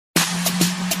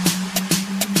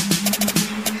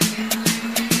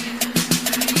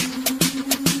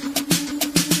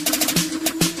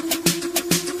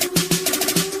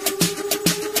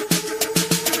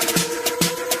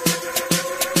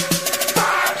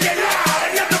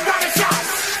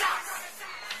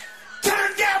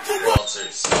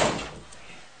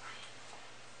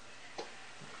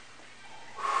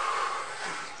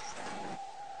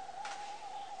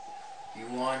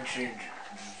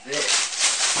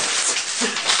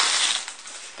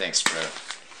Thanks, bro.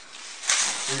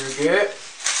 You good?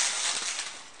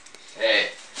 Hey,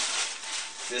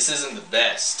 this isn't the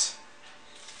best.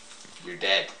 You're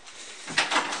dead.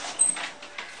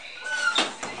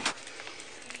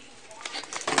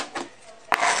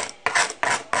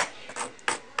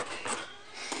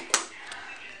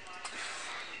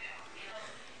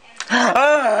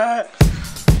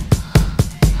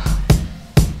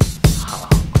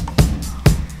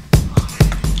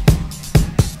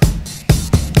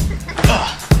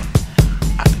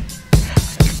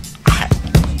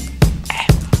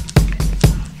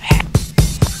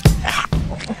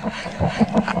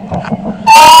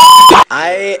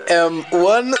 I am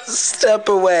one step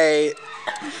away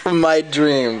from my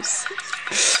dreams.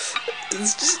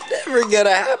 It's just never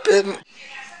gonna happen.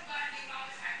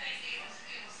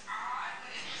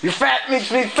 Your fat makes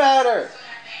me fatter.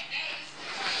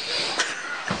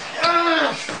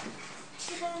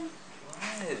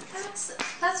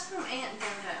 That's from Aunt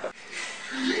Dodo.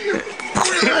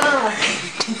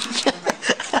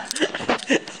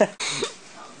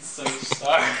 I'm so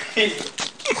sorry.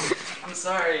 I'm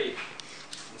sorry.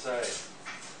 I'm sorry.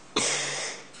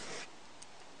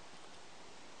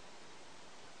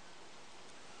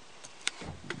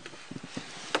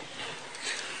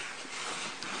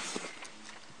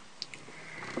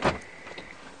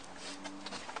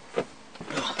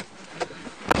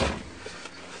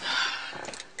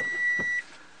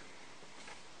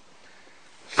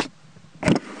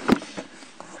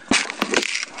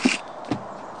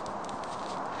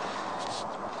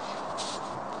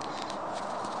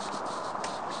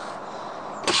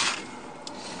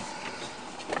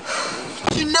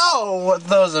 You know what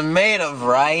those are made of,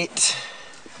 right?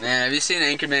 Man, have you seen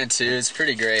Anchorman 2? It's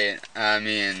pretty great. I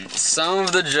mean, some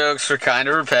of the jokes were kind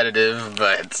of repetitive,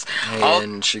 but...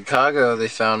 In Chicago, they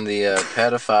found the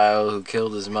pedophile who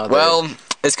killed his mother. Well,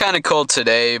 it's kind of cold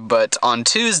today, but on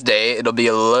Tuesday, it'll be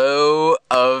a low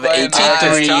of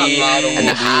 83 and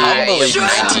a high of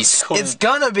 90. It's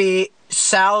gonna be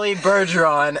Sally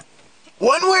Bergeron,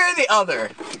 one way or the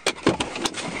other.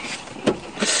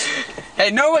 Hey,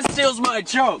 no one steals my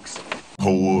jokes!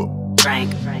 Hold up.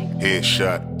 Frank,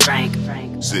 Headshot. Frank,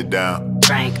 Sit down.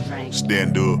 Frank,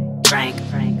 Stand up. Frank,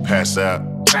 Pass out.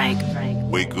 Frank,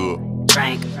 Wake up.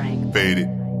 Frank, Fade it.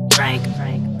 Frank,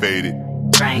 Fade it.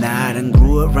 Frank. Now I done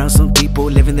grew around some people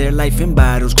living their life in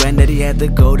bottles. Granddaddy had the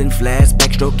golden flask,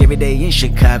 backstroke every day in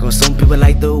Chicago. Some people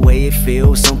like the way it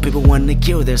feels, some people want to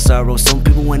kill their sorrow. Some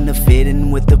people want to fit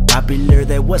in with the popular,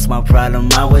 that was my problem.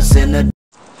 I was in a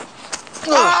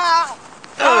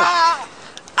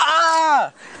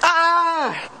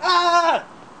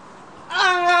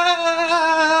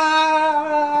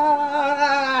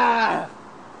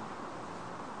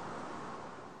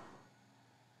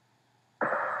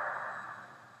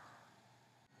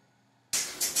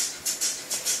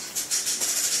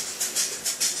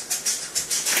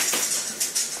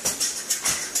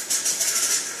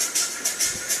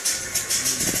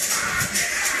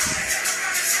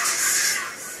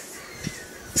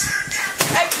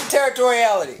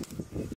Extraterritoriality.